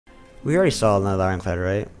We already saw another Ironclad,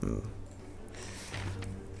 right?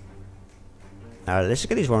 Alright, let's just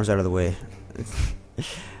get these worms out of the way.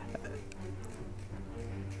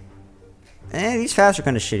 These fasts are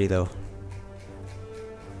kind of shitty, though.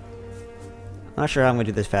 I'm not sure how I'm going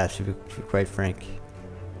to do this fast, to be quite frank.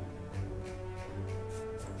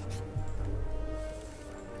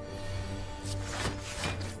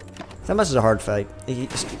 That much is a hard fight.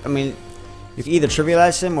 I mean, you can either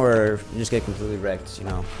trivialize him or you just get completely wrecked, you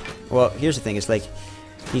know. Well, here's the thing. It's like,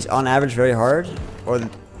 he's on average very hard, or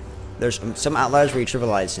there's some outliers where you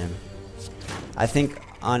trivialize him. I think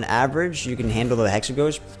on average, you can handle the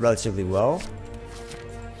Hexaghost relatively well.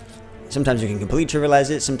 Sometimes you can completely trivialize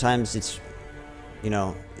it. Sometimes it's, you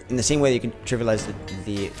know, in the same way that you can trivialize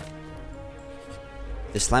the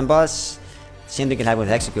slime boss, same thing can happen with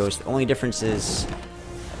Hexaghost. The only difference is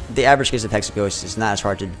the average case of Hexaghost is not as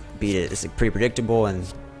hard to beat it. It's like pretty predictable and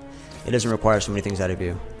it doesn't require so many things out of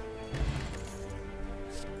you.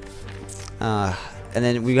 And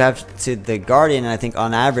then we have to the Guardian, and I think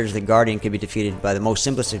on average the Guardian can be defeated by the most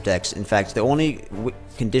simplest of decks. In fact, the only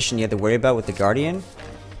condition you have to worry about with the Guardian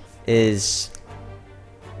is,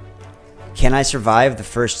 can I survive the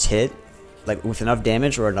first hit, like with enough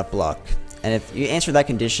damage or enough block? And if you answer that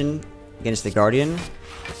condition against the Guardian,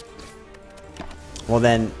 well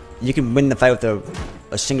then you can win the fight with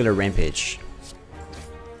a singular Rampage.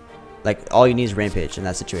 Like all you need is Rampage in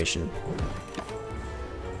that situation.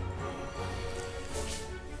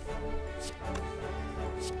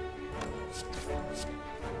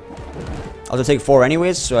 I'll just take 4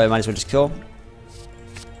 anyways, so I might as well just kill.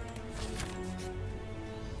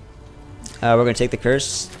 We're gonna take the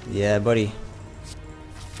curse. Yeah, buddy.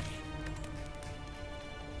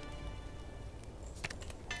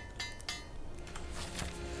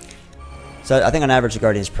 So I think on average the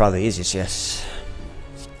Guardian is probably the easiest, yes.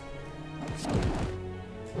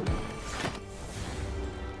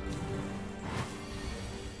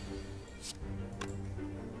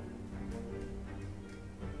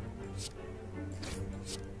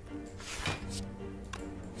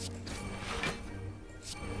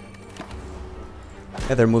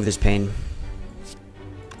 I have to remove this pain.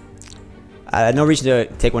 I had no reason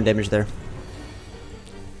to take 1 damage there.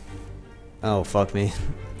 Oh, fuck me.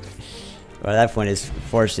 Well, at that point, it's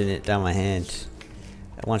forcing it down my hand.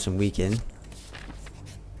 I want some weaken.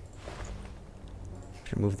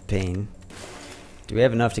 Remove the pain. Do we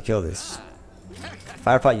have enough to kill this?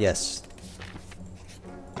 Firepot, yes.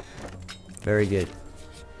 Very good.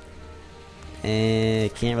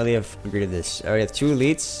 And can't really agree to this. I already have 2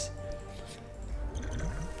 elites.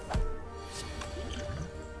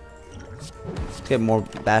 Let's get more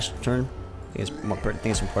bash turn. I think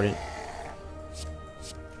it's important.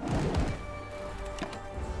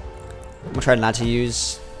 I'm gonna try not to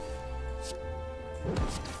use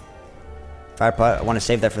Firepot. I want to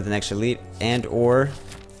save that for the next elite and or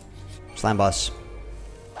slime boss.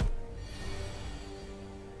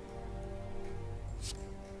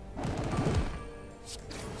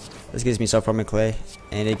 This gives me self-forming clay,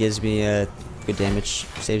 and it gives me good damage,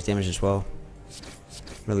 saves damage as well.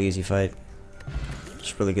 Really easy fight.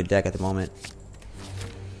 Just really good deck at the moment.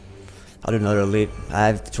 I'll do another elite. I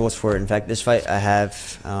have the tools for it. In fact, this fight I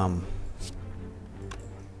have.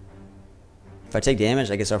 If I take damage,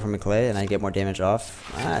 I get self-forming clay, and I get more damage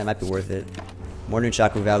off. It might be worth it. More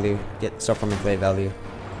Nunchaku value, get self-forming clay value.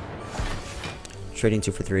 Trading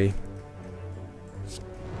 2 for 3.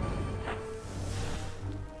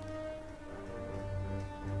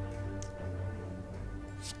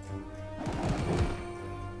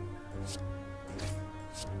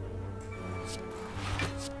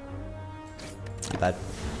 But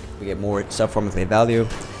we get more self-forming clay value.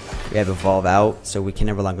 We have evolve out, so we can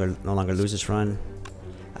no longer lose this run.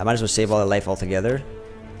 I might as well save all the life altogether,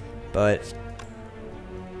 but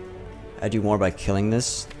I do more by killing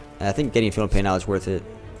this. And I think getting Fatal Pain out is worth it.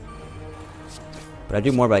 But I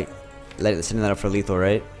do more by sending that up for lethal,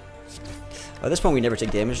 right? At this point, we never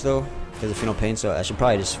take damage though because of Fatal Pain, so I should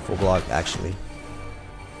probably just full block actually.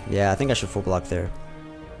 Yeah, I think I should full block there.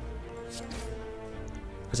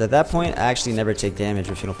 Because at that point, I actually never take damage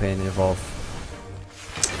with Fatal Pain and evolve.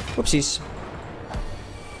 Whoopsies.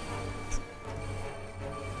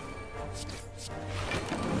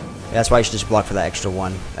 Yeah, that's why you should just block for that extra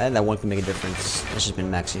 1. And that 1 can make a difference. It's just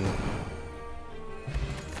been maxing.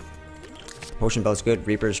 Potion Belt's good.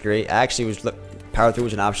 Reaper's great. I actually was power through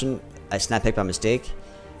was an option. I snap picked by mistake.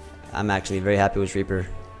 I'm actually very happy with Reaper.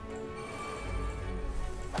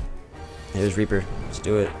 Here's Reaper. Let's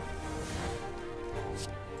do it.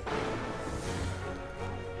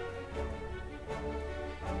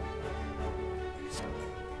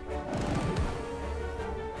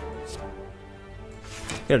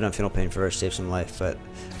 Could have done Final Pain first, save some life, but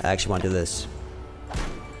I actually want to do this.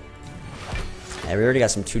 Yeah, we already got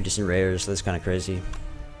some 2 decent rares, so that's kind of crazy.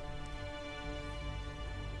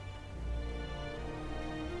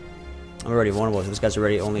 I'm already vulnerable, so this guy's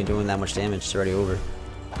already only doing that much damage, it's already over.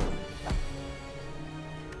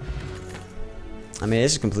 I mean,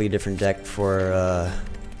 this is a completely different deck for,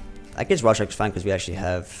 I guess Watch Strike's fine because we actually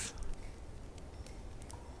have...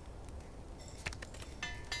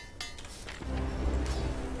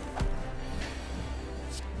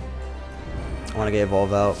 I want to get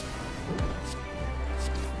Evolve out.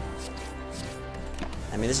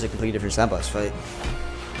 I mean, this is a completely different sandbox fight.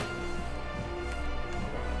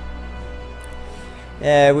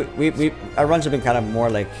 Yeah, our runs have been kind of more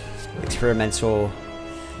like experimental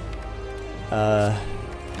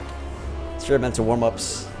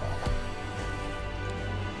warm-ups.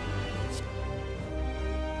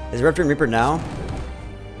 Is Revenant Reaper now?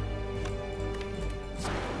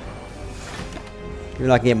 You're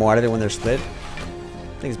not gonna get more out of it when they're split.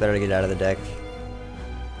 I think it's better to get it out of the deck.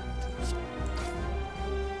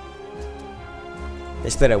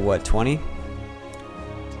 They split at what, 20?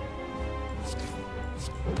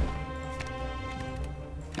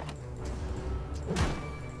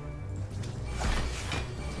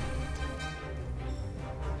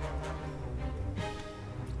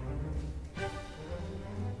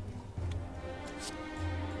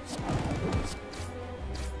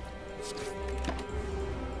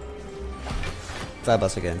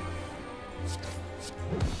 $5 again.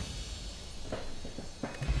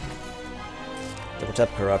 Double tap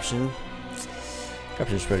Corruption.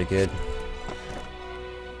 Corruption's pretty good.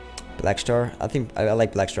 Black Star. I think I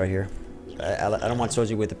like Black Star here. I don't want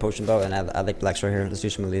Soji with the potion belt, and I like Black Star here. Let's do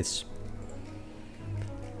some elites.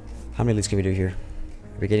 How many elites can we do here?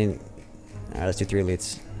 We're getting. Alright, let's do 3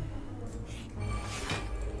 elites.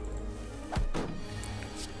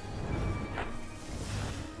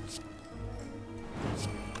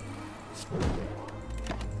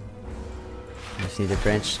 Just need a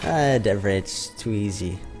branch. Dev raid's too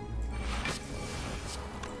easy.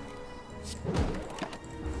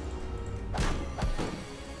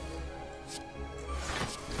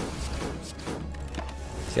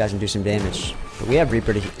 These guys can do some damage. But we have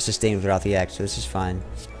Reaper to sustain without the axe, so this is fine.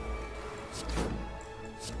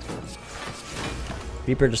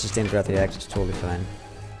 Reaper to sustain without the axe is totally fine.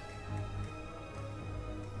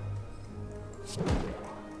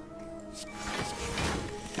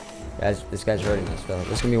 Guys, this guy's already messed up.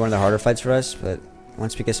 This is gonna be one of the harder fights for us, but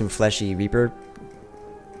once we get some fleshy Reaper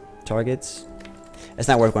targets, it's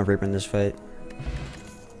not worth going for Reaper in this fight.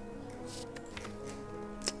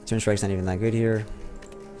 Turn Strike's not even that good here.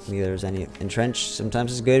 Neither is any Entrench.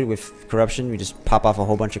 Sometimes it's good with Corruption. We just pop off a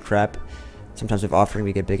whole bunch of crap. Sometimes with Offering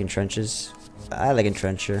we get big Entrenches. I like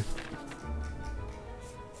Entrench here.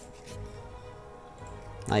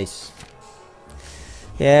 Nice.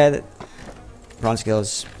 Yeah, bronze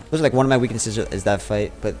skills. Those are like one of my weaknesses is that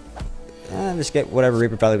fight, but just get whatever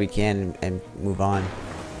Reaper value we can and move on.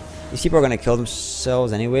 These people are gonna kill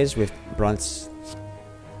themselves anyways with bronze.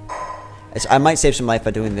 I might save some life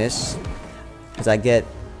by doing this, because I get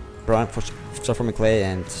bronze stuff from McClay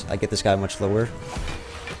and I get this guy much lower.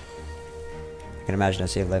 I can imagine I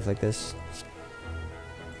save life like this.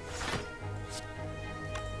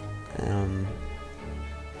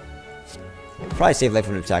 Probably save life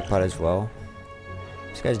from an attack pod as well.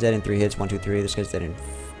 This guy's dead in 3 hits, 1, 2, 3. This guy's dead in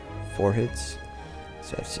 4 hits.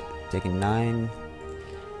 So I've taken 9.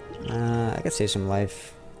 I could save some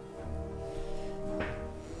life.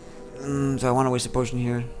 So I want to waste a potion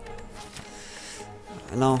here.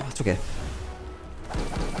 No, it's okay.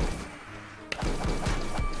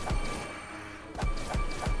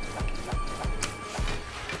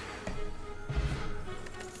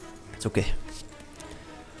 It's okay.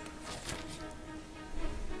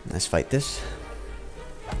 Let's fight this.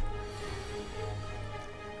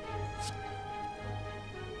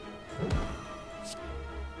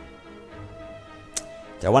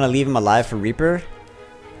 Do I want to leave him alive for Reaper?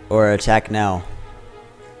 Or attack now?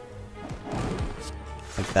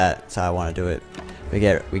 Like that. That's how I want to do it. We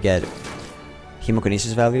get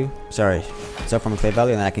Hemokinesis value. Sorry. Self from a clay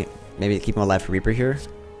value, and then I can maybe keep him alive for Reaper here.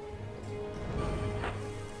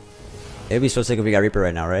 It would be so sick if we got Reaper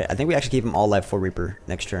right now, right? I think we actually keep him all alive for Reaper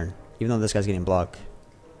next turn. Even though this guy's getting blocked.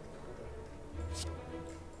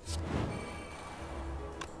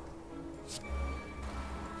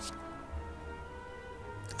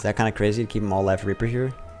 Is that kind of crazy to keep him all alive for Reaper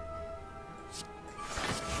here?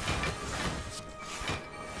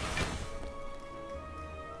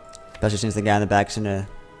 Especially since the guy in the back's in a...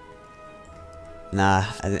 Nah,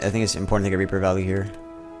 I think it's important to get Reaper value here.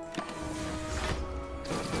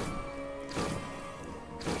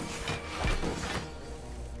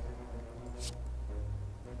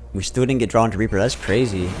 We still didn't get drawn to Reaper. That's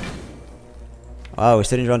crazy. Wow, we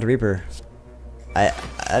still didn't drawn to Reaper.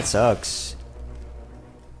 That sucks.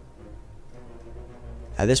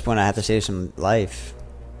 At this point, I have to save some life.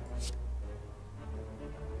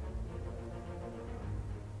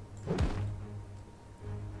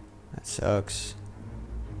 That sucks.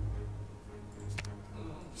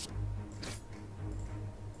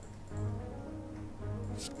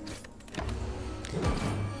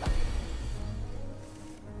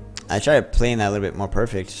 I tried playing that a little bit more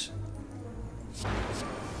perfect.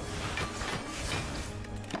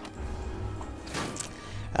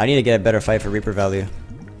 I need to get a better fight for Reaper value.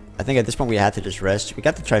 I think at this point we have to just rest. We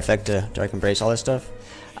got the trifecta, Dark Embrace, all that stuff.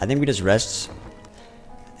 I think we just rest,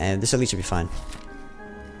 and this at least will be fine.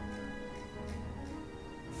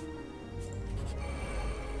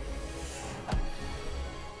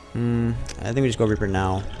 I think we just go Reaper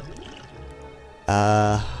now.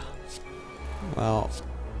 Well,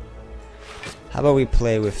 how about we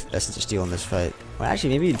play with Essence of Steel in this fight? Well,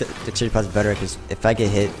 actually, maybe Dexterity Pod's better because if I get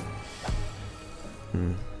hit,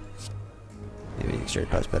 maybe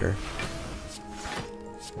Dexterity Pod's better.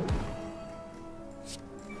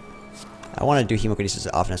 I want to do Hemokinesis as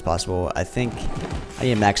often as possible. I think I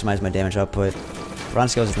need to maximize my damage output.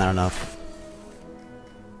 Bronze Scales is not enough.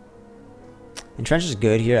 Entrench is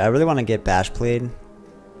good here. I really want to get Bash played.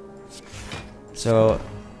 So,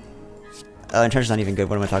 Entrench is not even good.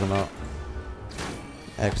 What am I talking about?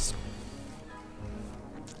 X.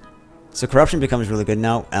 So Corruption becomes really good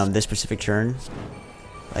now on this specific turn.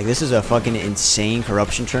 Like, this is a fucking insane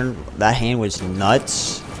Corruption turn. That hand was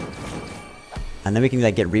nuts. And then we can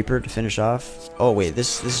like get Reaper to finish off. Oh wait,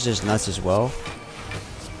 this is just nuts as well.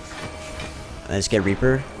 Let's get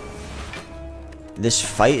Reaper. This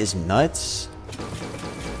fight is nuts.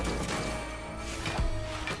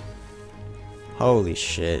 Holy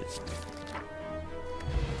shit.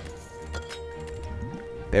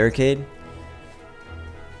 Barricade?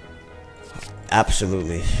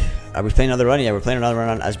 Absolutely. Are we playing another run? Yeah, we're playing another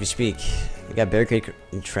run as we speak. We got Barricade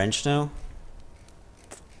entrenched now.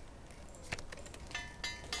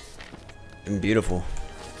 And beautiful.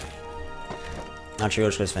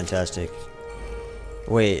 Matryoshka is fantastic.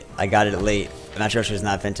 Wait, I got it late. Matryoshka is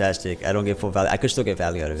not fantastic. I don't get full value. I could still get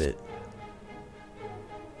value out of it.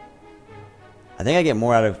 I think I get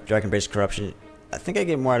more out of Dragon Embrace Corruption. I think I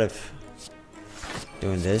get more out of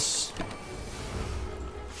doing this.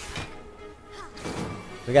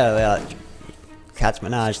 We got a lot of Cat's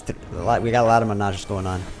Menage. We got a lot of Menages going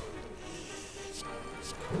on.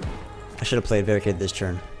 I should have played Barricade this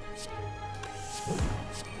turn.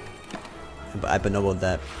 But I benobled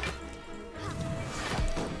that.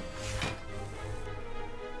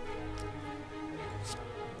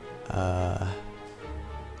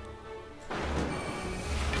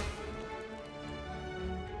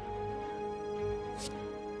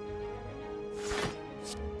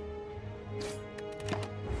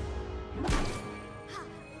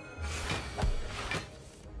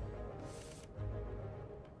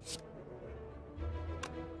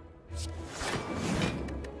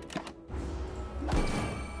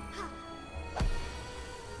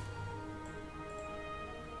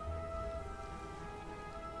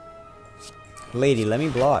 Lady, let me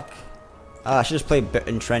block. Ah, I should just play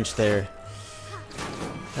entrenched there.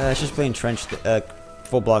 I should just play entrenched,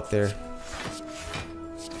 full block there.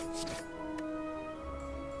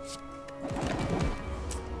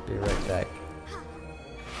 Be right back.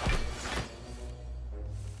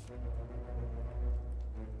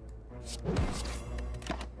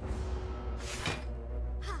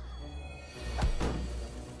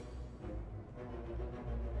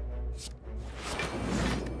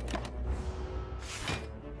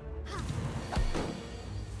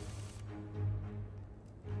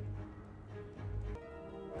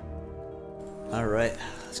 Alright,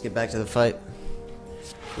 let's get back to the fight.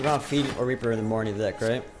 We're gonna feed or Reaper in the morning deck,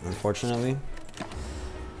 right? Unfortunately.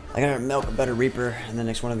 I gotta milk a better Reaper in the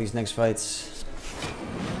next one of these next fights.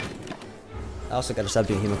 I also gotta stop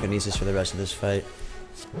doing Hemokinesis for the rest of this fight.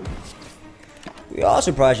 We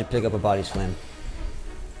also probably should pick up a Body Slam.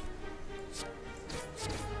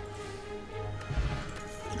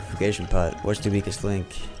 Unification Pot. What's the weakest link?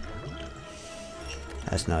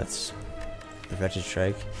 That's nuts. Perfected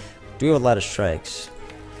Strike. Do have a lot of strikes.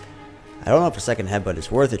 I don't know if a second headbutt is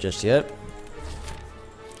worth it just yet,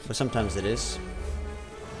 but sometimes it is.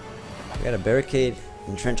 We got a Barricade,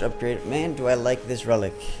 Entrench upgrade. Man, do I like this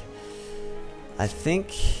relic. I think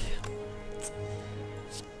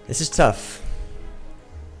this is tough.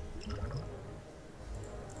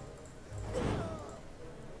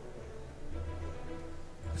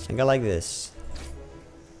 I think I like this.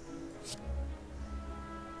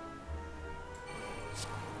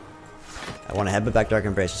 want to headbutt back Dark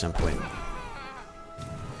Embrace at some point.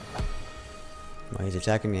 Well, he's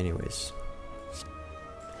attacking me anyways.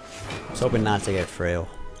 I was hoping not to get frail.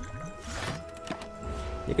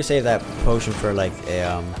 You could save that potion for like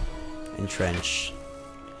a entrench.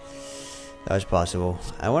 That was possible.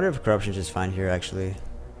 I wonder if corruption is just fine here actually.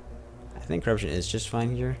 I think corruption is just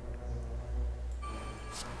fine here.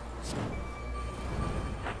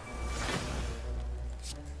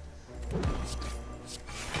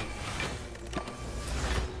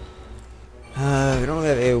 We don't really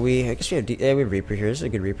have AoE. I guess we have we have Reaper here. This is a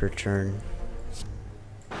good Reaper turn.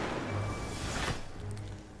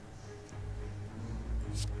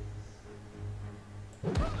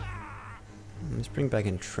 Let's bring back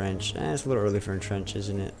Entrench. It's a little early for Entrench,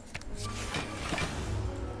 isn't it?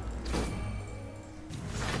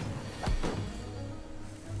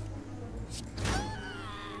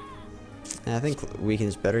 I think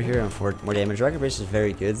Weaken's better here and for more damage. Rocket Brace is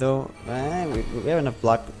very good though. We have enough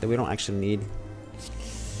block that we don't actually need.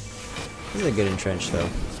 This is a good entrench though.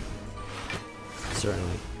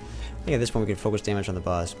 Certainly. I think at this point we can focus damage on the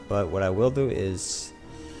boss. But what I will do is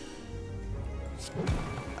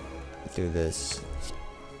do this.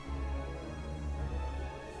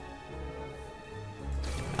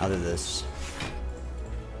 I'll do this.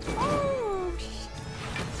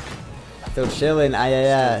 Still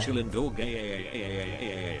chillin', Still chillin', dog.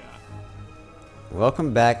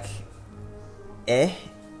 Welcome back, Ed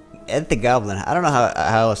the Goblin. I don't know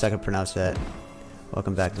how else I can pronounce that.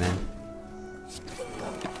 Welcome back, man.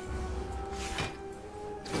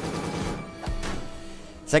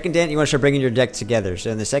 Second dent, you want to start bringing your deck together.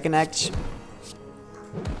 So in the second act,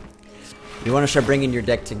 you want to start bringing your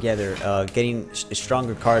deck together, getting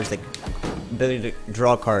stronger cards, like ability to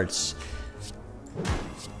draw cards.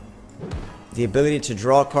 The ability to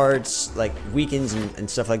draw cards like weakens and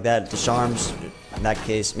stuff like that, disarms in that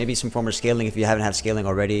case, maybe some form of scaling if you haven't had scaling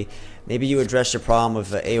already. Maybe you address your problem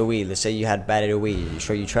with AoE. Let's say you had bad AoE,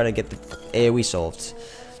 so you try to get the AoE solved.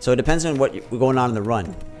 So it depends on what's going on in the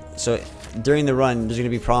run. So during the run, there's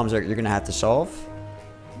going to be problems that you're going to have to solve,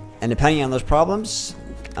 and depending on those problems,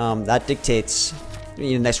 that dictates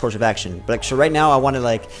the next course of action. But like, so right now, I want to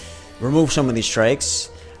like remove some of these strikes.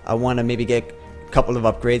 I want to maybe get couple of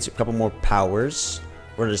upgrades, a couple more powers,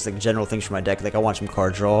 or just like general things for my deck. Like I want some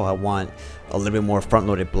card draw, I want a little bit more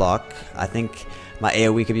front-loaded block. I think my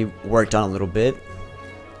AoE could be worked on a little bit.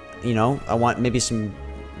 You know, I want maybe some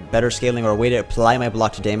better scaling or a way to apply my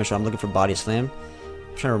block to damage. So I'm looking for body slam.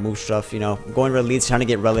 I'm trying to remove stuff. You know, going to leads, trying to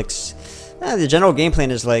get relics. The general game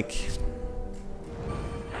plan is like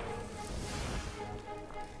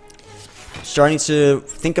starting to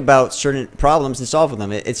think about certain problems and solving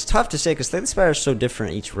them. It's tough to say because the Spire is so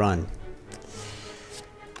different each run.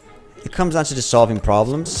 It comes down to just solving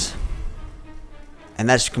problems, and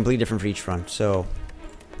that's completely different for each run. So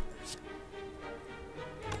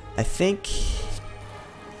I think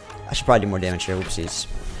I should probably do more damage here. Whoopsies.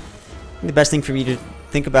 I think the best thing for me to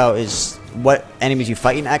think about is what enemies you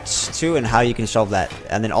fight in Act 2 and how you can solve that,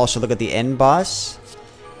 and then also look at the end boss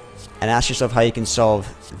and ask yourself how you can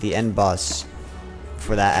solve the end boss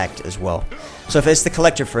for that act as well. So if it's the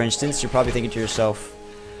Collector, for instance, you're probably thinking to yourself,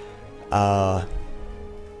 I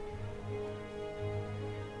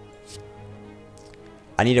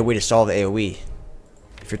need a way to solve the AoE.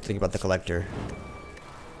 If you're thinking about the Collector.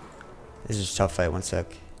 This is a tough fight, one sec.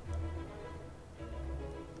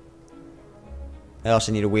 I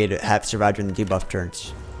also need a way to have survive during the debuff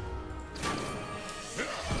turns.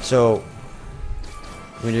 So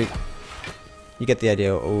when you get the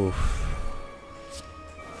idea. Ooh.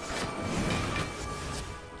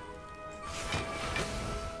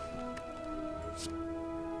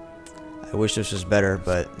 I wish this was better,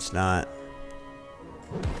 but it's not.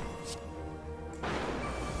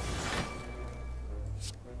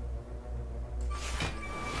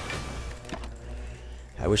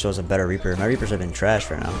 I wish there was a better Reaper. My Reapers have been trashed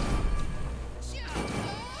right now.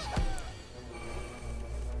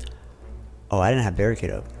 Oh, I didn't have barricade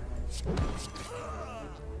up.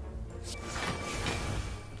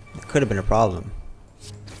 That could have been a problem.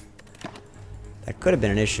 That could have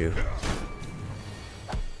been an issue.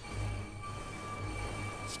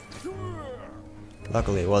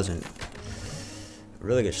 Luckily it wasn't.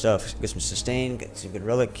 Really good stuff. Get some sustain, get some good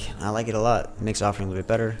relic. I like it a lot. It makes offering a little bit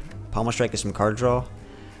better. Pommel strike, get some card draw.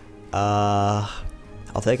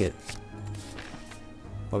 I'll take it.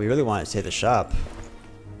 What we really want is to hit the shop.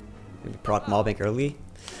 Maybe proc Maulbank early.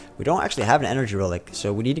 We don't actually have an energy relic,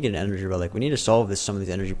 so we need to get an energy relic. We need to solve some of these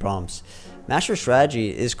energy problems. Master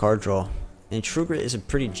strategy is card draw, and True Grit is a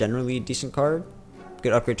pretty generally decent card.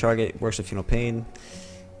 Good upgrade target, works with Funeral Pain.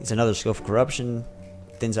 It's another skill for corruption.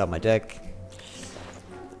 Thins out my deck.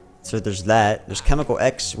 So there's that. There's Chemical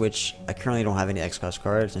X, which I currently don't have any X cost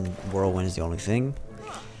cards, and Whirlwind is the only thing.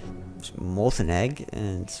 There's Molten Egg,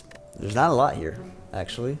 and there's not a lot here,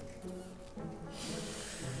 actually.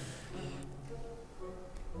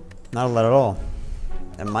 Not a lot at all.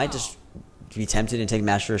 I might just be tempted and take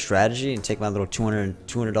Master of Strategy and take my little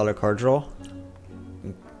 $200 card draw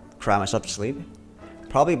and cry myself to sleep.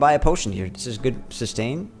 Probably buy a potion here. This is good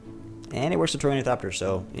sustain, and it works with Ornithopter,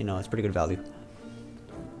 so you know it's pretty good value.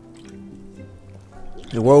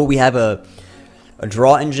 In the world we have a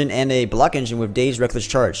draw engine and a block engine with Dazed, Reckless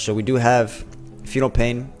Charge. So we do have Feudal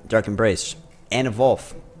Pain, Dark Embrace, and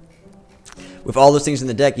Evolve. With all those things in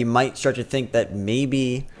the deck, you might start to think that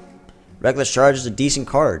maybe Reckless Charge is a decent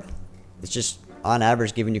card. It's just on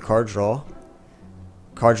average giving you card draw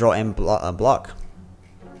and block.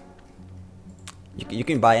 You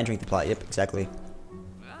can buy entering the plot. Yep, exactly.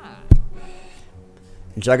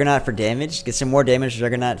 Juggernaut for damage. Get some more damage.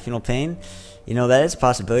 Juggernaut, Feudal Pain. You know, that is a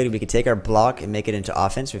possibility. We could take our block and make it into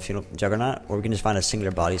offense with Juggernaut, or we can just find a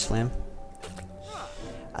singular body slam.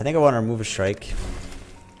 I think I want to remove a strike.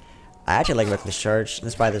 I actually like Reckless Charge.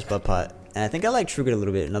 Let's buy this Blood Pot. And I think I like True Grit a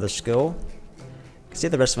little bit. Another skill. I can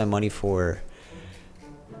save the rest of my money for...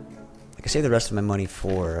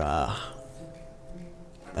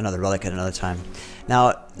 another relic at another time.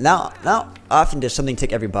 Now, often does something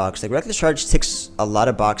tick every box. Like Reckless Charge ticks a lot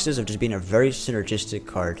of boxes of just being a very synergistic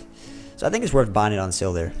card. So I think it's worth buying it on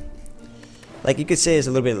sale there. Like you could say it's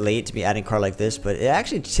a little bit late to be adding a card like this, but it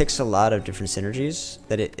actually ticks a lot of different synergies.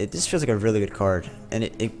 That it just feels like a really good card, and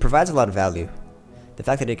it provides a lot of value. The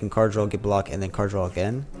fact that it can card draw, get block, and then card draw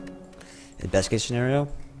again. In best case scenario.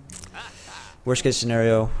 Worst case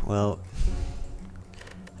scenario, well,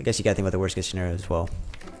 I guess you gotta think about the worst case scenario as well.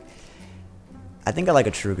 I think I like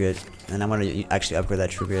a True Grit, and I'm gonna actually upgrade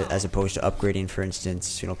that True Grit as opposed to upgrading, for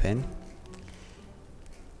instance, Feudal Pain.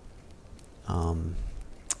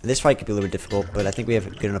 This fight could be a little bit difficult, but I think we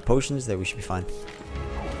have good enough potions that we should be fine.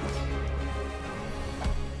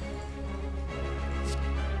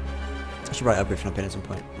 I should probably upgrade Feudal Pain at some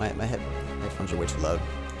point. My headphones are way too loud.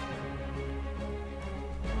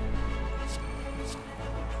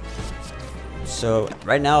 So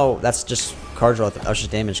right now, that's just card draw. That's just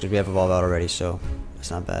damage because we have Evolve out already, so it's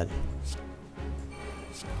not bad.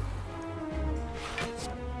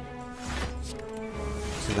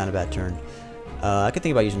 This is not a bad turn. I could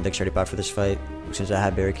think about using Dexterity Pot for this fight, since I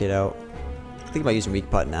have Barricade out. I could think about using Weak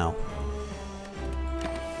Pot now.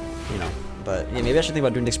 You know, but yeah, maybe I should think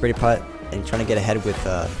about doing Dexterity Pot and trying to get ahead with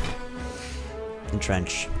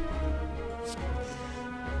Entrench.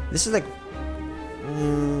 This is like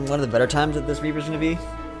one of the better times that this Reaper's gonna be.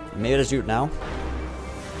 Maybe I'll just do it now.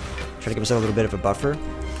 Try to give myself a little bit of a buffer.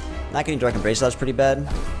 Not getting Dark Embrace, that's pretty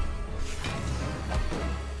bad.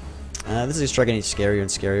 This is starting getting scarier and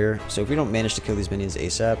scarier. So if we don't manage to kill these minions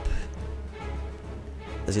ASAP,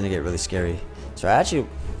 it's gonna get really scary. So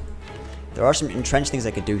there are some entrenched things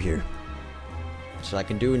I could do here. So I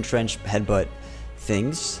can do entrenched headbutt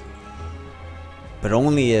things, but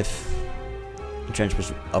only if Entrench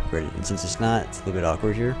was upgraded. And since it's not, it's a little bit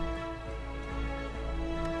awkward here.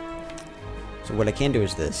 So what I can do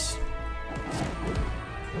is this.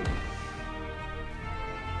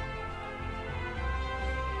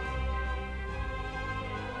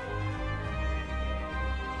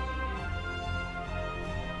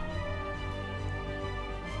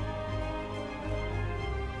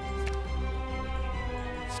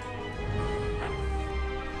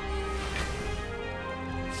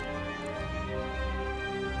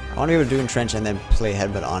 I want to be able to do Entrench and then play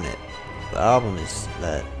Headbutt on it. The problem is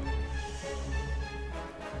that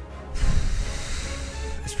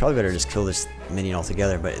it's probably better to just kill this minion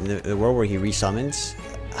altogether, but in the world where he resummons,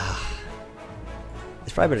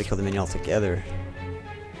 it's probably better to kill the minion altogether.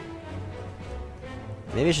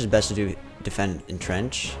 Maybe it's just best to do defend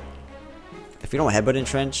Entrench. If we don't Headbutt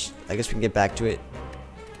Entrench, I guess we can get back to it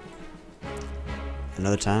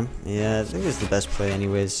another time. Yeah, I think this is the best play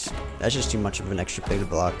anyways. That's just too much of an extra play to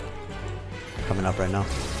block coming up right now.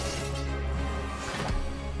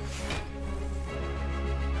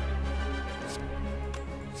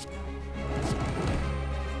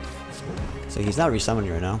 So he's not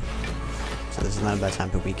resummoning right now. So this is not a bad time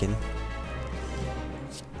to weaken.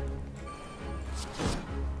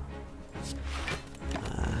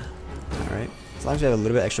 Alright. As long as we have a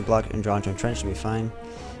little bit extra block and draw into Entrench, it'll be fine.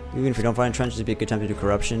 Even if we don't find Entrench, it'd be a good time to do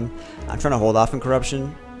Corruption. I'm trying to hold off on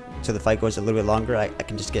Corruption so the fight goes a little bit longer. I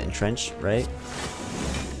can just get Entrench, right?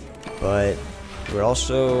 But we're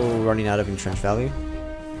also running out of Entrench value.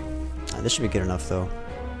 This should be good enough though.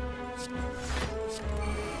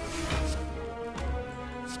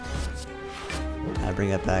 bring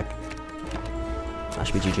that back. That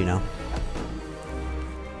should be GG now.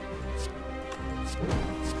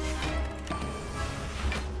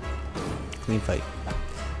 Clean fight.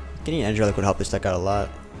 Getting an energy relic would help this deck out a lot.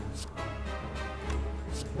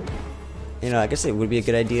 You know, I guess it would be a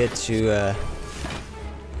good idea to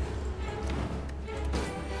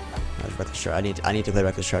Reckless Charge. I need to play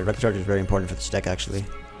Reckless Charge. Reckless Charge is very important for this deck actually.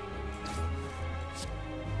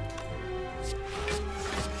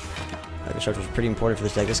 Reckless Charge was pretty important for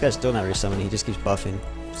this deck. This guy's still not resummoning, he just keeps buffing,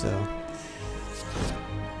 so.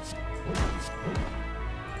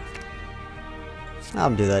 I'll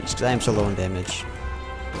do that just because I am so low in damage.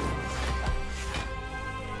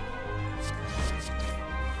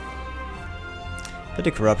 Put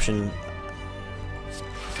the corruption.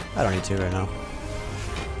 I don't need to right now.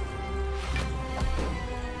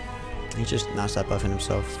 He just non-stop buffing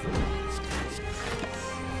himself.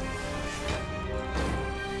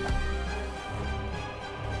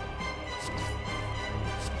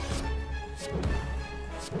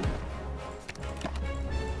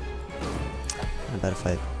 Not bad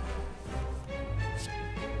fight.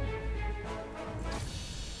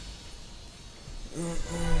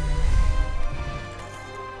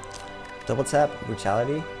 Double tap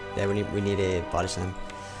brutality. Yeah, we need a body slam.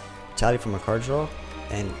 Brutality from a card draw,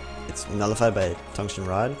 and it's nullified by tungsten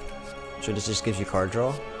rod. So this just gives you card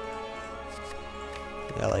draw.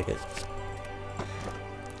 Yeah, I like it.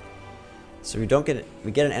 So we don't get it.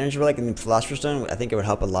 We get an energy relic and Philosopher's Stone. I think it would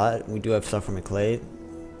help a lot. We do have stuff from McClay,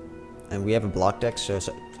 and we have a block deck. So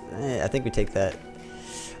I think we take that.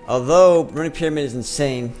 Although Runic Pyramid is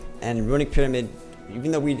insane, and Runic Pyramid,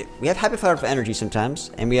 even though we have Happy Flower for energy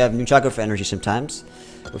sometimes, and we have Nunchaku for energy sometimes.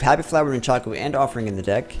 With Happy Flower, Nunchaku, and Offering in the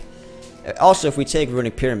deck. Also, if we take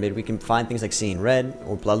Runic Pyramid, we can find things like Seeing Red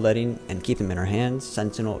or Bloodletting and keep them in our hands,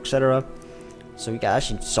 Sentinel, etc. So we can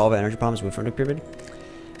actually solve our energy problems with Runic Pyramid.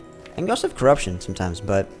 And we also have Corruption sometimes,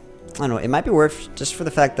 but I don't know, it might be worth just for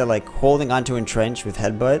the fact that like holding onto Entrench with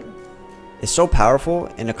Headbutt is so powerful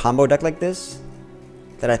in a combo deck like this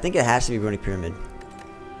that I think it has to be Runic Pyramid.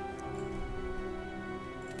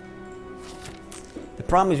 The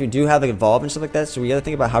problem is we do have like Evolve and stuff like that, so we gotta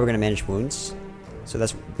think about how we're gonna manage wounds. So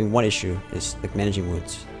that's been one issue, is like managing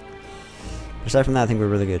wounds. But aside from that, I think we're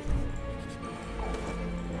really good.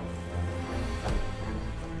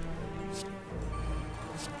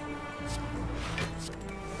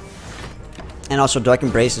 And also Dark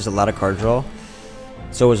Embrace is a lot of card draw.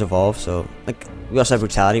 So is Evolve, so like we also have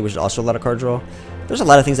Brutality, which is also a lot of card draw. There's a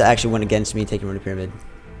lot of things that actually went against me taking Runic Pyramid.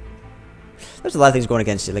 There's a lot of things going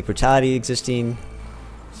against it, like Brutality existing.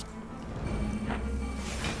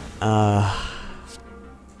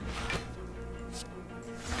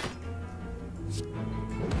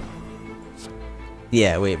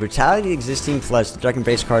 Yeah, wait, Brutality existing plus Dark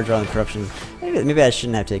Embrace card draw and Corruption. Maybe I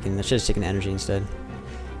shouldn't have taken. I should have taken Energy instead.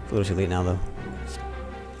 It's a little too late now, though.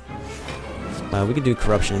 We could do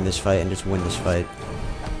Corruption in this fight and just win this fight.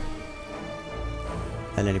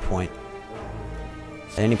 At any point.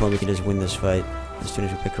 At any point, we can just win this fight as soon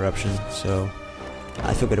as we pick Corruption. So,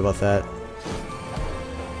 I feel good about that.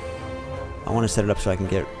 I want to set it up so I can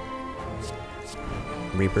get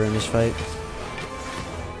Reaper in this fight.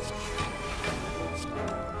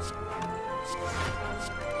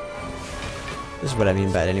 This is what I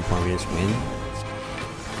mean by at any point we just win.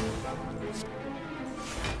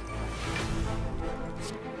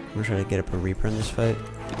 I'm gonna try to get up a Reaper in this fight.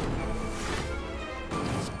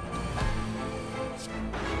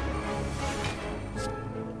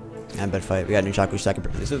 And bad fight. We got Nunchaku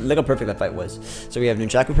stacked. Look how perfect that fight was. So we have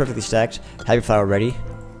Nunchaku perfectly stacked, Happy Flower ready,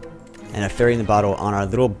 and a Fairy in the bottle on our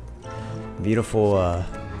little beautiful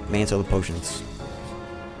Mantle of Potions.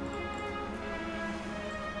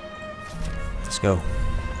 Let's go.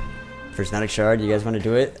 Prismatic Shard, you guys want to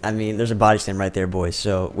do it? I mean, there's a body slam right there, boys.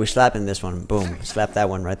 So we're slapping this one. Boom. Slap that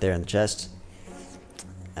one right there in the chest.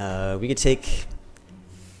 We could take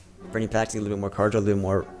Burning Pact to get a little bit more card draw, a little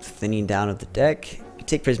more thinning down of the deck. We could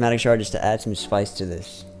take Prismatic Shard just to add some spice to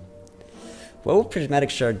this. What would Prismatic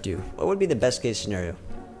Shard do? What would be the best case scenario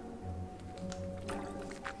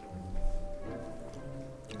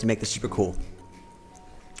to make this super cool?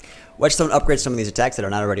 Whetstone upgrades some of these attacks that are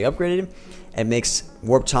not already upgraded. It makes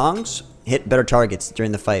Warp Tongs hit better targets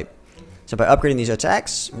during the fight. So by upgrading these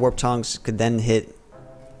attacks, Warp Tongs could then hit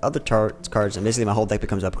other cards, and basically my whole deck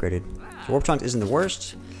becomes upgraded. So Warp Tongs isn't the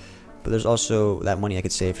worst, but there's also that money I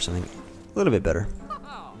could save for something a little bit better.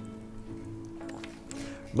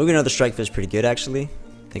 Moving another Strike Field is pretty good, actually.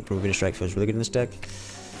 I think moving a Strike Field is really good in this deck.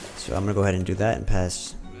 So I'm going to go ahead and do that and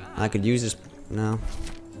pass. I could use this. No.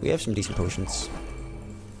 We have some decent potions.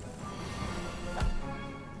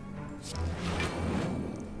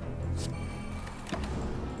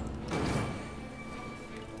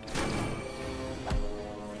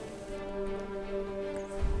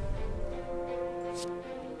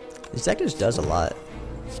 This deck just does a lot.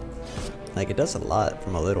 Like, it does a lot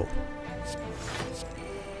from a little.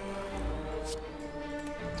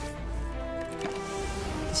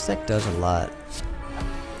 This deck does a lot.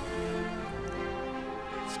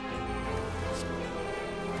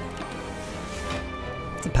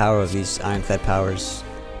 The power of these Ironclad powers.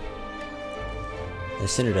 The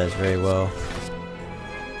Cinder does very well.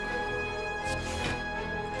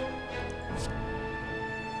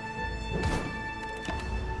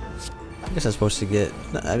 I guess I'm supposed to get...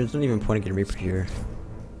 There's not even a point of getting Reaper here.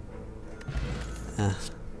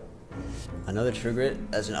 Another Trigger It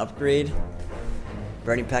as an upgrade.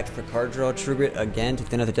 Burning Pact for card draw. Trigger It again to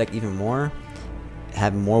thin out the deck even more.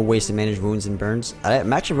 Have more ways to manage wounds and burns.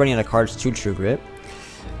 I'm actually running out of cards to Trigger It.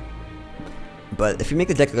 But if you make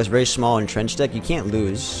the deck like a very small entrenched deck, you can't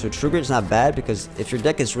lose. So Trigger It's not bad, because if your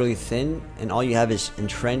deck is really thin and all you have is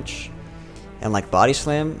entrench and like body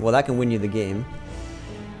slam, well, that can win you the game.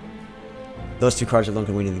 Those two cards alone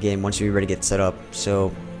can win you the game once you're ready to get set up.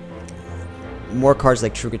 So more cards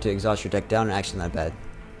like Trigger to exhaust your deck down are actually not bad.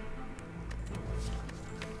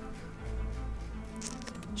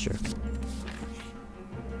 Sure.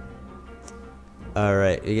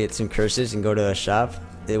 Alright, we get some curses and go to a shop.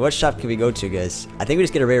 What shop can we go to, guys? I think we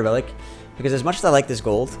just get a rare relic, because as much as I like this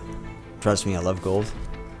gold, trust me, I love gold,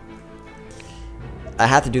 I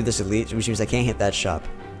have to do this elite, which means I can't hit that shop.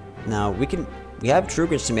 Now we have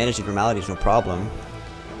triggers to manage the normalities, no problem,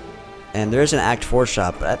 and there is an Act 4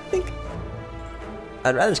 shop, but I think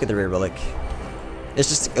I'd rather just get the rare relic. It's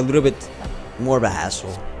just a little bit more of a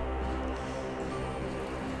hassle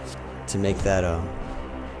to make that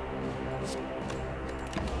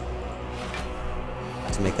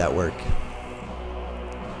work.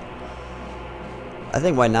 I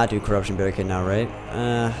think why not do Corruption Barricade now, right?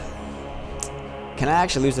 Can I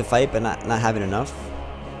actually lose the fight but not having enough?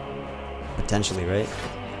 Potentially, right?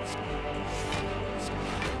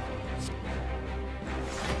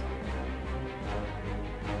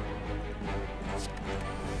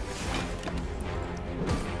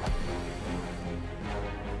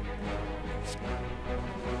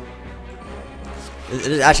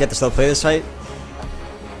 I actually have to slow play this fight.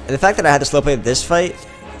 And the fact that I had to slow play this fight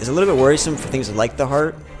is a little bit worrisome for things like the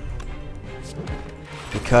heart.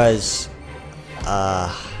 Because,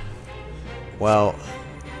 well,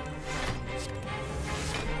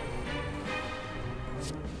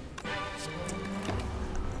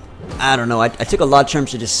 I don't know. I took a lot of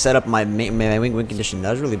turns to just set up my win condition.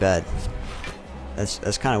 That was really bad.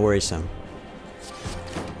 That's kind of worrisome.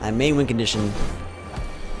 My main win condition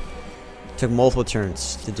took multiple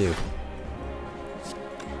turns to do.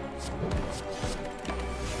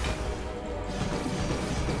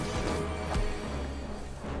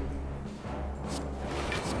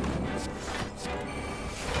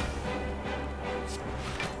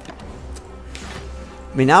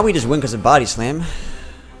 I mean, now we just win because of body slam.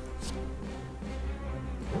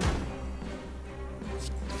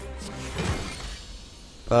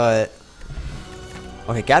 But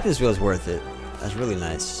okay, Captain's Wheel is worth it. That's really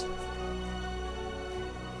nice.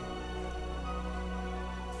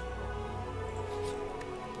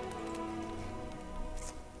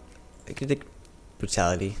 I could take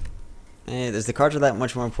Brutality. Is the cards are that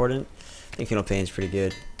much more important? I think Fatal Pain is pretty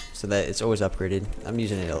good, so that it's always upgraded. I'm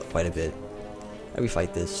using it quite a bit. We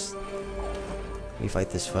fight this. We fight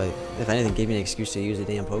this fight. If anything, gave me an excuse to use a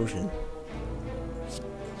damn potion.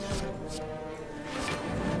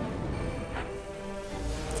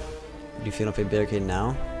 Do you Fatal Pain Barricade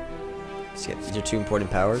now? So these are two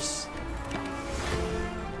important powers.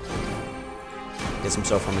 Get some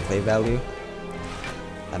self-harming clay value.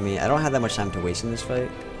 I mean, I don't have that much time to waste in this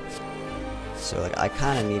fight. So, like, I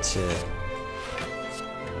kind of need to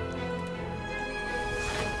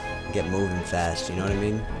get moving fast, you know what I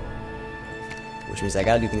mean? Which means I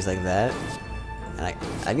gotta do things like that. And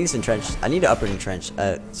I need to entrench. I need to upgrade entrench.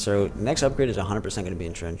 So, the next upgrade is 100% gonna be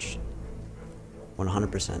entrench.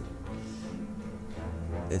 100%.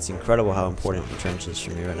 It's incredible how important entrench is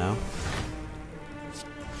for me right now.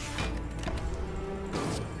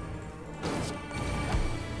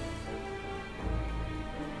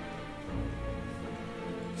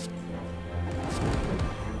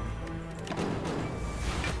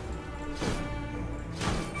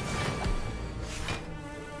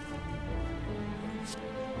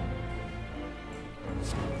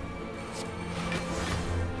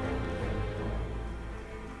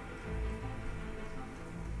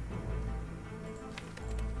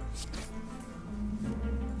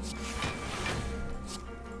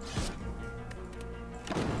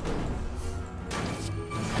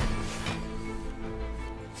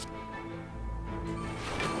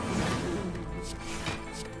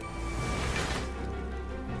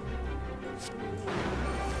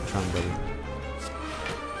 on, buddy.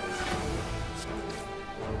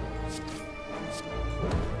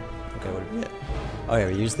 Okay, what do we get? Oh yeah,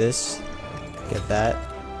 we use this. Get that.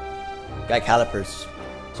 Got calipers.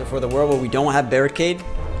 So for the world where we don't have barricade,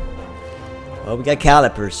 well, we got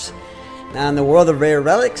calipers. Now in the world of rare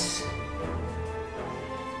relics,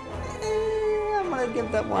 I'm gonna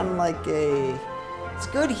give that one like a... It's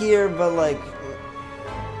good here, but like...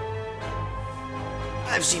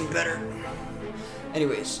 I've seen better.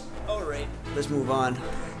 Anyways, alright, let's move on.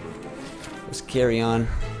 Let's carry on.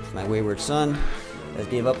 My wayward son has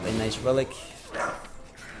gave up a nice relic.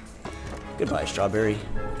 Goodbye, strawberry.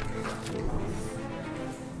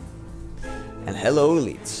 And hello,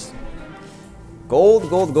 elites. Gold,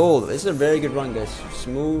 gold, gold. This is a very good run, guys.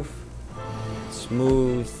 Smooth,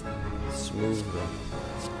 smooth, smooth run.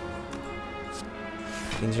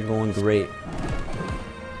 Things are going great.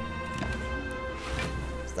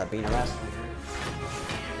 Stop being harassed.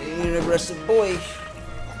 You're an aggressive boy.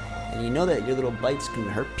 And you know that your little bites can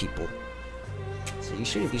hurt people. So you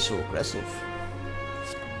shouldn't be so aggressive.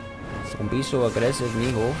 Don't be so aggressive,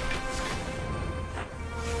 mijo.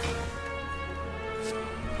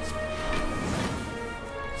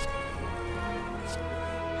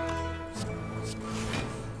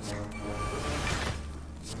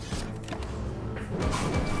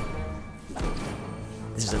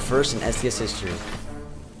 This is the first in SDS history.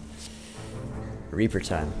 Reaper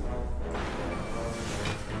time.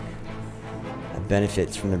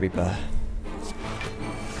 Benefits from the Reaper.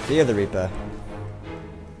 Fear the Reaper.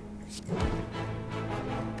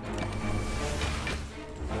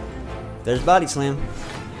 There's body slam.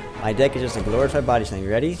 My deck is just a glorified body slam. You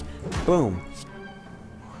ready? Boom.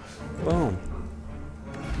 Boom.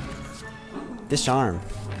 Disarm.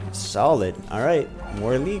 Solid. Alright.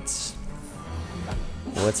 More elites.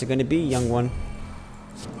 What's it gonna be, young one?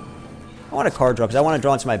 I want a card draw because I want to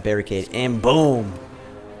draw into my barricade. And boom.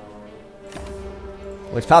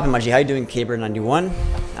 What's poppin', Maji? How you doing, Caber91?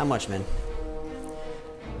 Not much, man.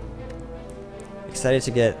 Excited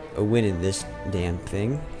to get a win in this damn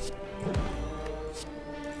thing.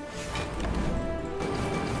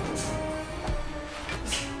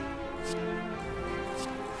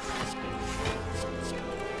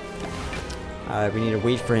 We need to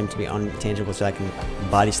wait for him to be untangible so I can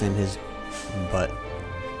body slam his butt.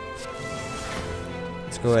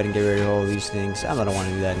 Let's go ahead and get rid of all these things. I don't want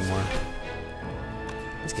to do that anymore.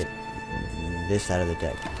 Let's get this out of the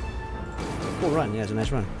deck. Cool run. Yeah, it's a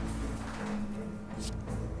nice run.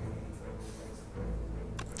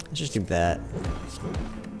 Let's just do that.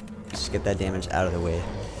 Just get that damage out of the way.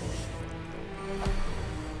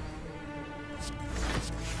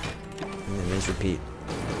 And then rinse repeat.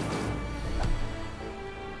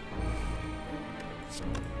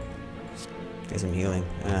 Get some healing.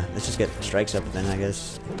 Let's just get strikes up then, I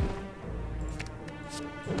guess.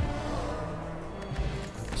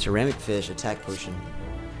 Ceramic fish, attack potion.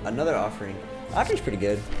 Another offering. Offering's pretty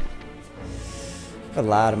good. A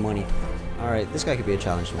lot of money. Alright, this guy could be a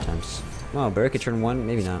challenge sometimes. Oh, barricade turn 1?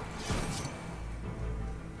 Maybe not.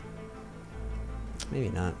 Maybe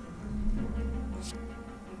not.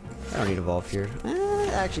 I don't need evolve here.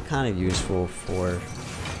 Actually kind of useful for...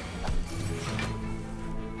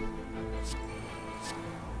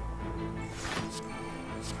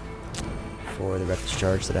 the reckless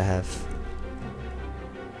charge that I have.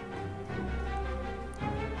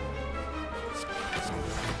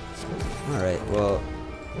 Alright, well,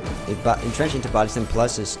 entrench into body slam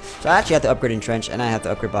pluses. So I actually have to upgrade entrench and I have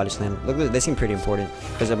to upgrade body slam. Look, they seem pretty important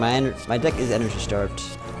because of my deck is energy starved.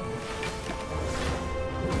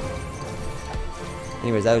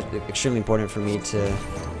 Anyways, that was extremely important for me to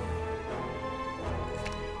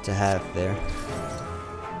have there.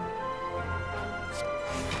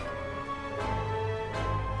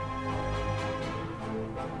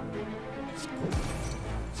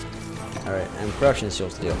 Alright, and corruption is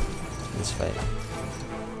sealed to deal. Let's fight.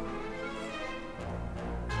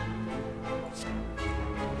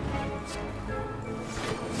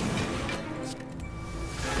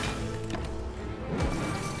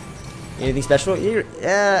 Anything special?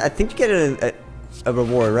 Yeah, I think you get a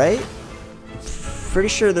reward, right? Pretty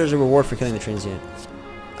sure there's a reward for killing the transient.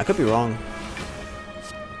 I could be wrong.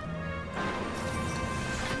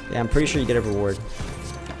 Yeah, I'm pretty sure you get a reward.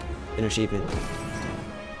 An achievement.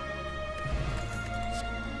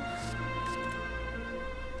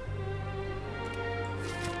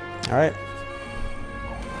 Alright.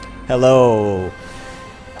 Hello.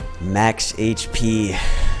 Max HP.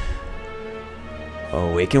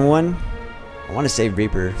 Awaken one? I want to save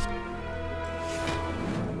Reaper.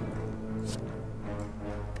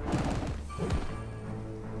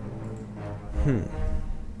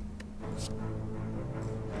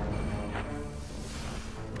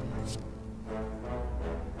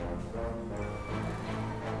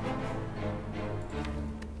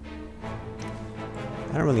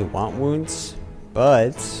 I don't really want wounds,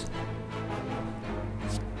 but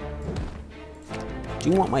do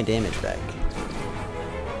you want my damage back?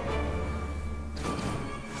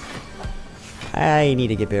 I need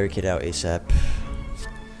to get barricade out ASAP.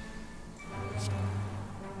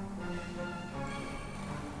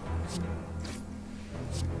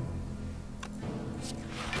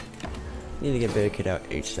 Need to get barricade out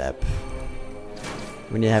ASAP.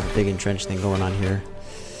 We need to have a big entrenched thing going on here.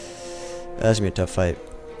 That's gonna be a tough fight.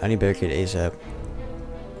 I need barricade ASAP.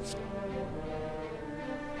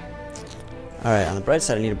 Alright, on the bright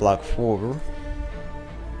side I need to block 4.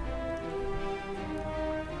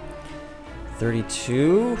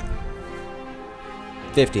 32.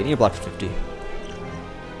 50. I need to block 50.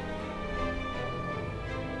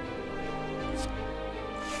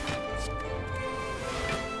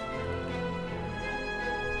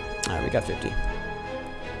 Alright, we got 50.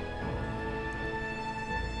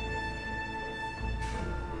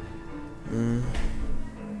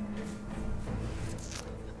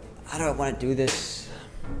 How do I want to do this?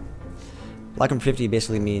 Blocking 50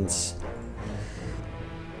 basically means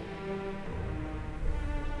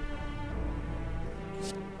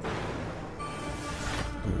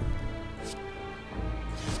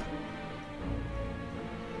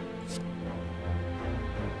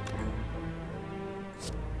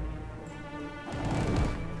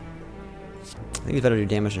I think it's better to do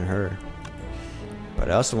damage on her. But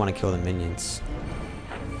I also want to kill the minions.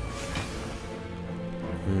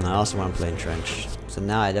 I also want to play Entrench. So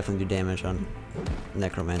now I definitely do damage on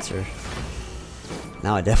Necromancer.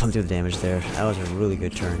 Now I definitely do the damage there. That was a really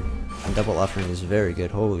good turn. And double offering is very good.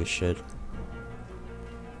 Holy shit.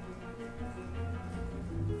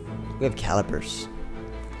 We have calipers.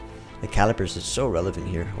 The calipers is so relevant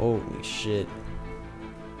here. Holy shit.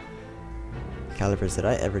 Calipers, did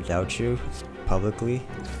I ever doubt you publicly?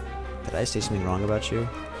 Did I say something wrong about you?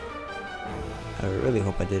 I really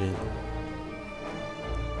hope I didn't.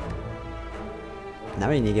 Now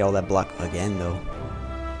we need to get all that block again though,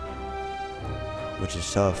 which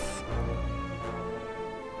is tough.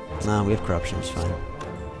 Nah, we have corruption, it's fine.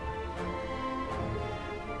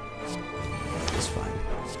 It's fine.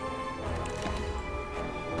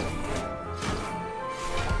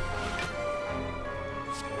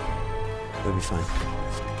 We'll be fine.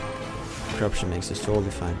 Corruption makes us totally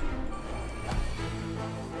fine.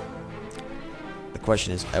 The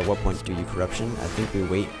question is, at what point do you corruption? I think we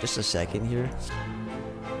wait just a second here.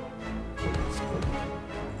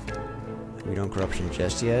 We don't corruption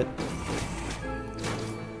just yet.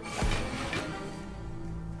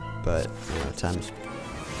 But, you know, time's...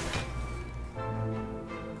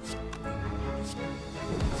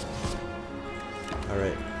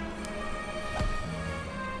 Alright.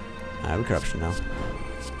 Alright, we corruption now.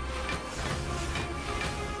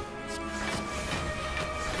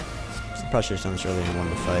 Probably should have done this earlier and won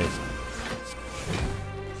the fight.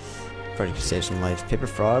 Probably could save some life. Paper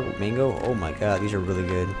Frog, Mango, oh my god, these are really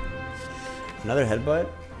good. Another Headbutt.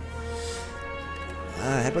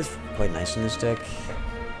 Headbutt's quite nice in this deck.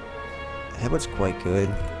 Headbutt's quite good.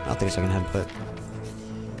 I'll take a second Headbutt.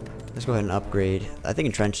 Let's go ahead and upgrade. I think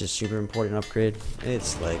Entrench is super important upgrade.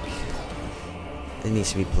 It's like, it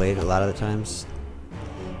needs to be played a lot of the times.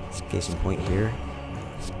 It's case in point here.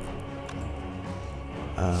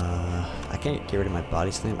 I can't get rid of my body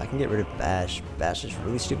slam. I can get rid of Bash. Bash is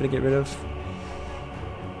really stupid to get rid of.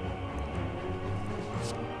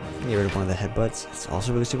 I can get rid of one of the headbutts. It's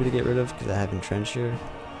also really stupid to get rid of because I have Entrench here.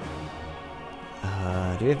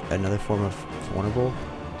 Do we have another form of vulnerable?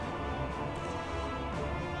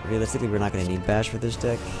 Realistically, we're not going to need Bash for this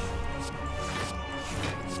deck.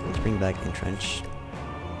 Let's bring back Entrench.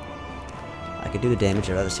 I could do the damage.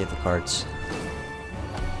 I'd rather save the cards.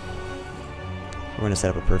 We're going to set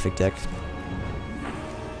up a perfect deck.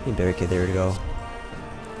 Need barricade, there we go.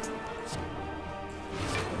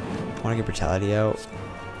 I want to get Brutality out.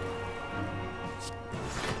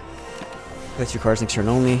 That's your cards next turn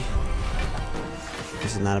only.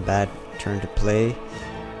 This is not a bad turn to play.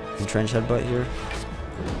 Entrench Headbutt here.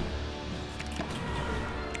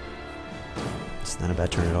 It's not a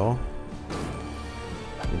bad turn at all.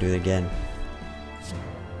 We'll do it again.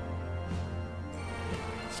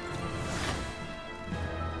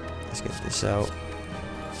 Let's get this out.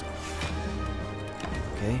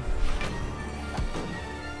 Okay.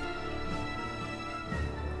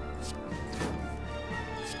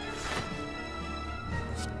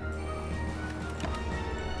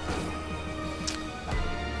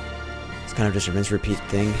 It's kind of just a rinse repeat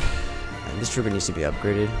thing. And this trooper needs to be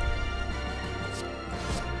upgraded.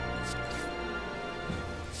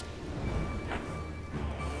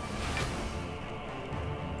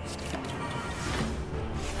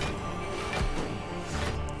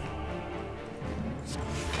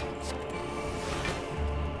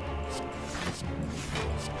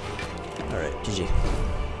 Alright, GG.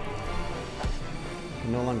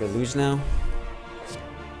 No longer lose now.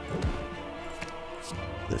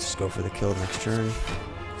 Let's go for the kill next turn.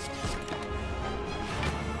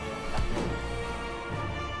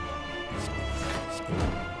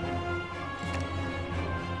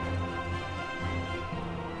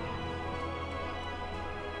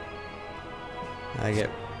 I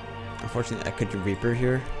get, unfortunately, I could do Reaper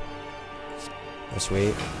here. Let's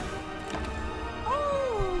wait.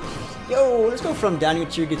 Oh, yo, let's go from down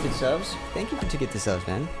with 2 gifted subs. Thank you for 2 gifted subs,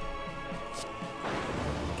 man.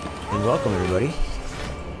 And welcome, everybody.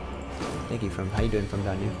 Thank you from, how you doing from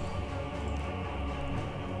down here?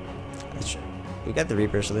 We got the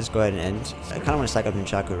Reaper, so let's go ahead and end. I kind of want to stack up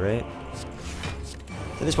Nunchaku, right?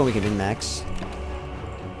 So this one we can min-max.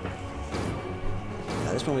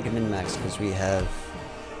 This one we can min-max because we have,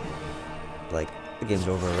 like, the game's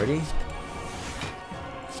over already.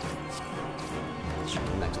 Let's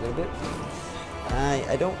min-max a little bit.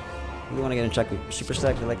 I don't really want to get in Chaku super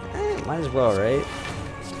stack. But like, might as well, right?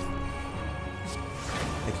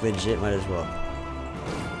 Like, legit, might as well.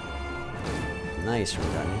 Nice from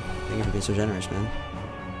Danny. Thank you for being so generous, man.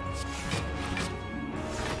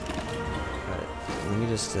 Alright, let me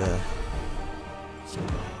just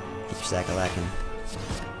keep stack-a-lacking.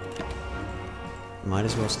 Might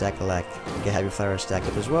as well stack a lack. Get Happy Flower stacked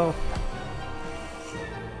up as well.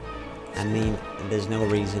 I mean, there's no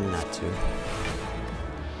reason not to.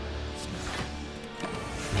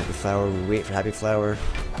 Happy Flower, we wait for Happy Flower.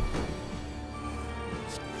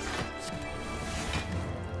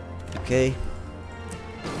 Okay.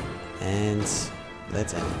 And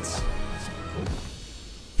let's end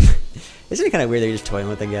it. Isn't it kind of weird that you're just toying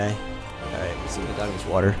with the guy? Alright, let's see what the dog is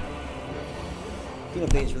water.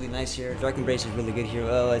 Phoenix Blade is really nice here. Dark Embrace is really good here.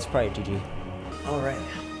 Oh, it's probably GG. Alright.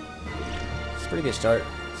 It's a pretty good start.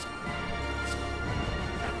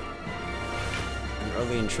 An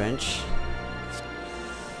early entrench.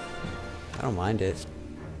 I don't mind it.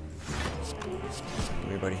 Come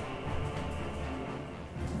here, buddy.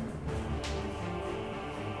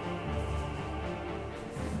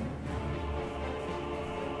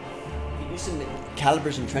 You do some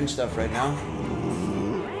Calibers and Trench stuff right now.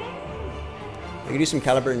 I can do some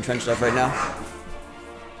Caliber and Trench stuff right now.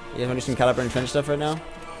 You guys want to do some Caliber and Trench stuff right now?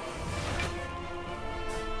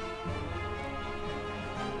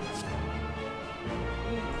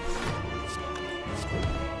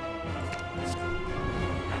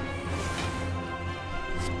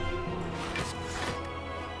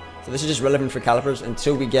 So this is just relevant for Calibers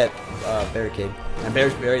until we get Barricade. And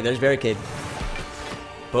there's Barricade.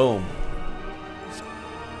 Boom.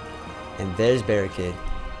 And there's Barricade.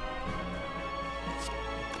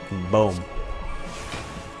 Boom.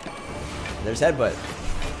 There's Headbutt.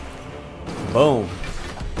 Boom.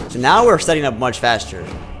 So now we're setting up much faster.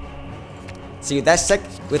 See, with that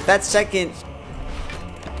second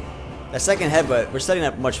Headbutt, we're setting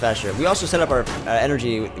up much faster. We also set up our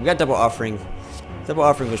energy. We got Double Offering. Double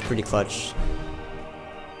Offering was pretty clutch.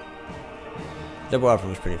 Double Offering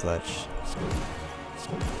was pretty clutch.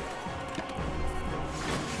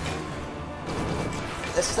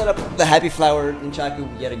 Let's set up the Happy Flower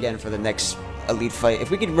Nunchaku yet again for the next elite fight.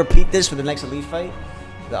 If we could repeat this for the next elite fight,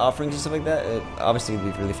 the offerings and stuff like that, it obviously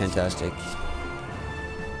would be really fantastic.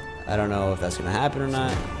 I don't know if that's going to happen or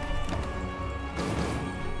not.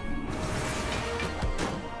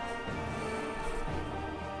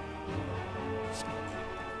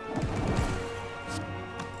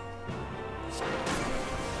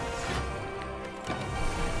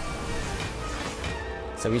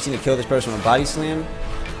 So we just need to kill this person with a Body Slam.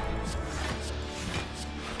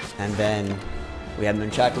 And then we have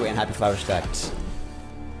Nunchaku and Happy Flower stacked.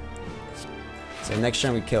 So next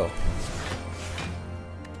turn we kill.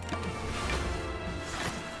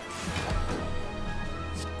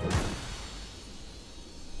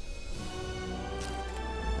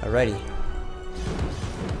 Alrighty.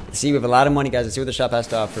 Let's see, we have a lot of money, guys. Let's see what the shop has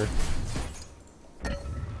to offer.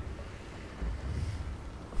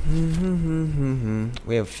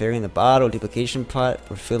 We have Fairy in the Bottle, Duplication Pot.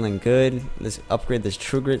 We're feeling good. Let's upgrade this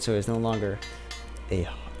True Grit so it's no longer a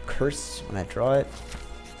curse when I draw it.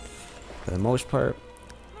 For the most part.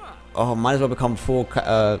 Oh, might as well become full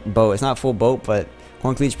boat. It's not full boat, but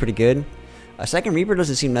Horncleave's pretty good. A second Reaper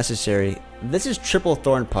doesn't seem necessary. This is triple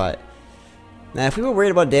Thorn Pot. Now, if we were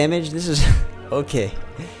worried about damage, this is okay.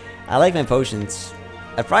 I like my potions.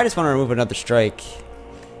 I probably just want to remove another strike.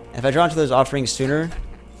 If I draw into those offerings sooner,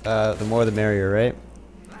 the more the merrier, right?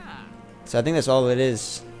 So I think that's all it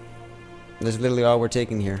is. That's literally all we're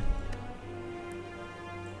taking here.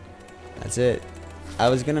 That's it. I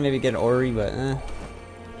was gonna maybe get an Ori, but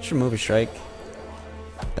Just remove a strike.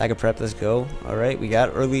 Bag of prep, let's go. Alright, we got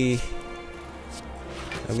early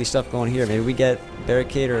stuff going here. Maybe we get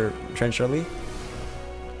barricade or trench early.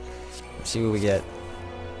 Let's see what we get.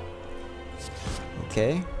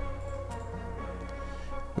 Okay.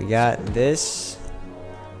 We got this.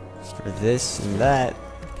 For this and that.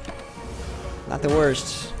 Not the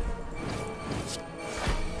worst.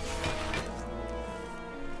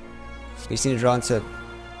 We just need to draw into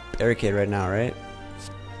barricade right now, right?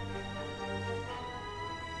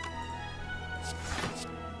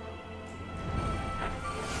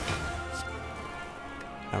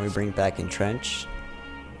 Now we bring back entrench.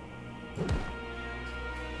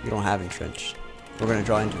 We don't have entrench. We're gonna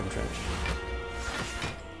draw into entrench.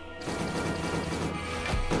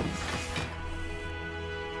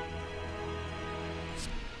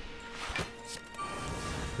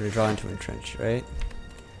 We're gonna draw into entrench, right?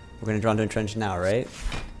 We're gonna draw into entrench now, right?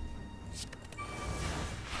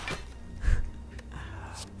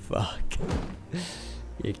 Fuck.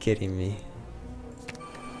 You're kidding me.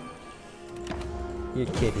 You're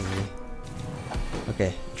kidding me.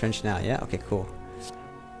 Okay, entrench now, yeah? Okay, cool.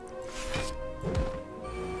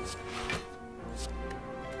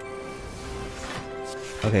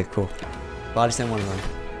 Okay, coll. Body stand 1-1.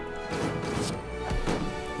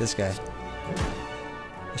 This guy.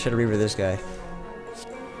 I should have reaver this guy.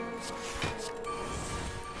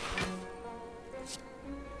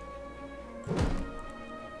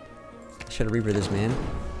 I should have reaver this man.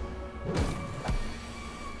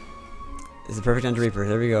 It's the perfect time to reaper.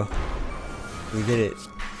 There we go. We did it.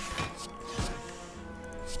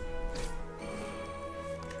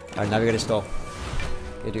 Alright, now we gotta stall.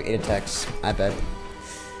 Gotta do 8 attacks. I bet.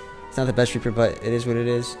 It's not the best reaper, but it is what it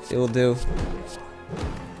is. It will do.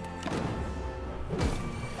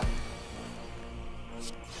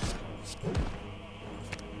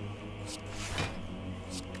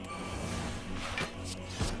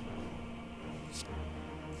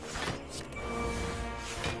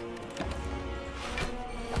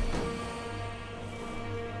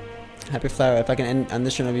 Happy flower. If I can end on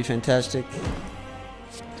this turn, that'd be fantastic.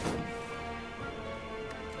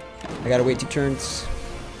 I gotta wait 2 turns.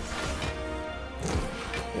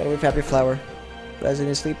 I gotta wait for happy flower.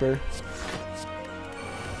 Resident sleeper.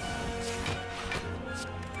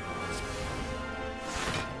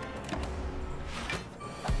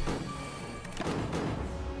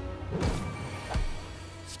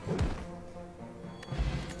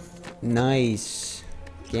 Nice.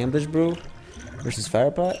 Gambler's Brew versus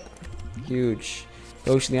Firepot. Huge.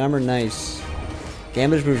 Ocean the armor, nice.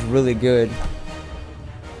 Gambler's Brew is really good.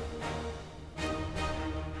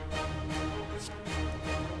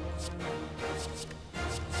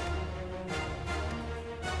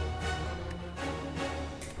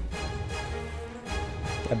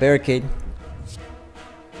 A barricade.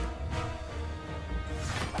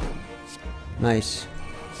 Nice.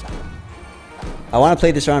 I want to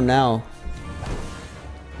play this arm now.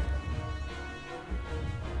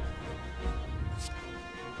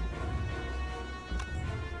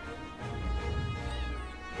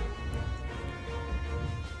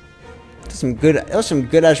 That was some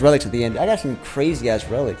good ass relics at the end. I got some crazy ass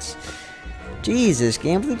relics. Jesus,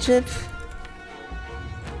 gambling chip.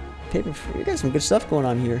 Paper. You got some good stuff going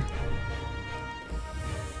on here.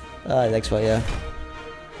 That's why, yeah.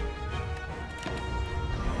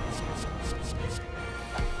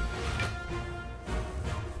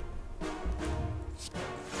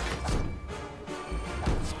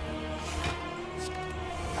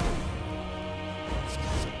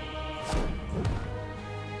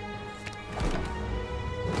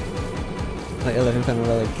 Like 11 kind of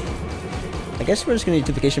relic. I guess we're just gonna need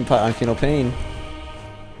duplication pot on Final Pain.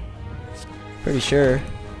 Pretty sure.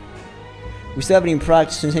 We still haven't even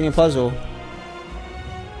practiced Centennial Puzzle.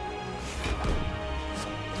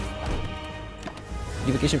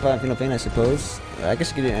 Duplication pot on Final Pain, I suppose. I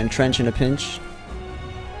guess I could entrench in a pinch.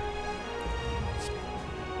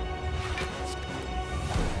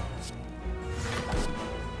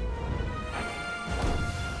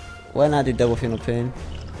 Why not do double Final Pain?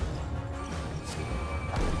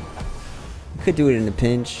 Could do it in a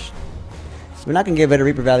pinch. We're not gonna get better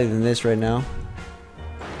Reaper value than this right now.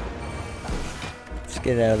 Let's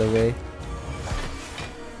get it out of the way.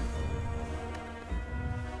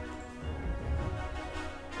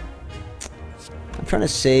 I'm trying to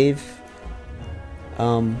save.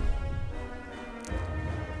 Trying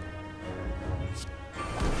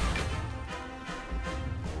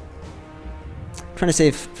to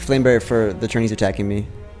save Flame Barrier for the turn he's attacking me.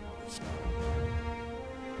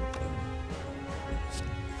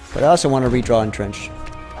 But I also want to redraw Entrench.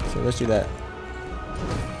 So let's do that.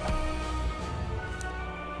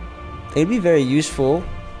 It'd be very useful.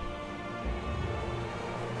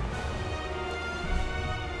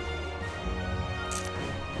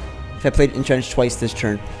 If I played Entrench twice this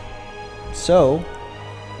turn. So...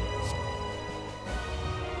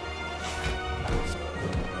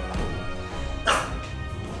 Come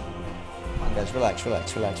on guys, relax,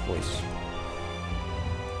 relax, relax, boys.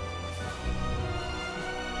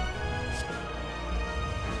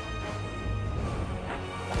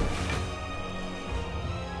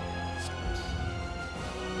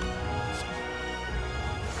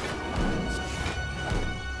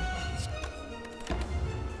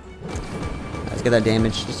 Let's get that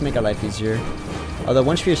damage just to make our life easier. Although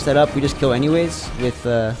once we're set up, we just kill anyways with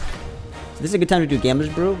so this is a good time to do Gambler's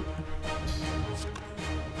Brew.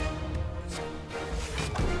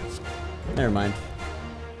 Never mind.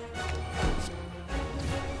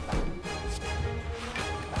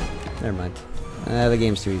 Never mind. The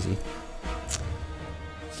game's too easy.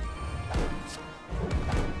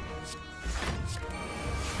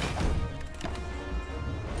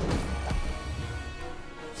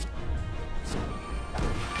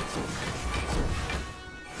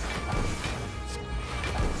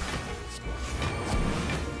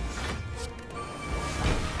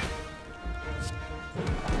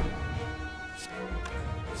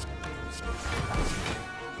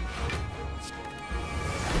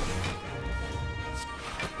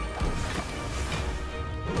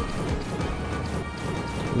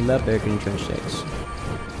 We love Bear Green Trench Decks.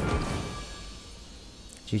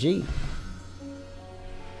 GG.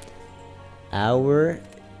 Hour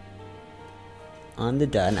on the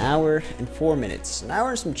dot. An hour and 4 minutes. An hour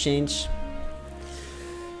and some change.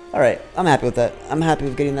 Alright, I'm happy with that. I'm happy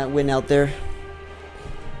with getting that win out there.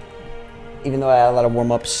 Even though I had a lot of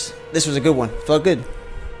warm-ups. This was a good one. Felt good.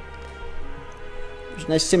 There's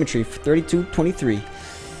nice symmetry for 32-23.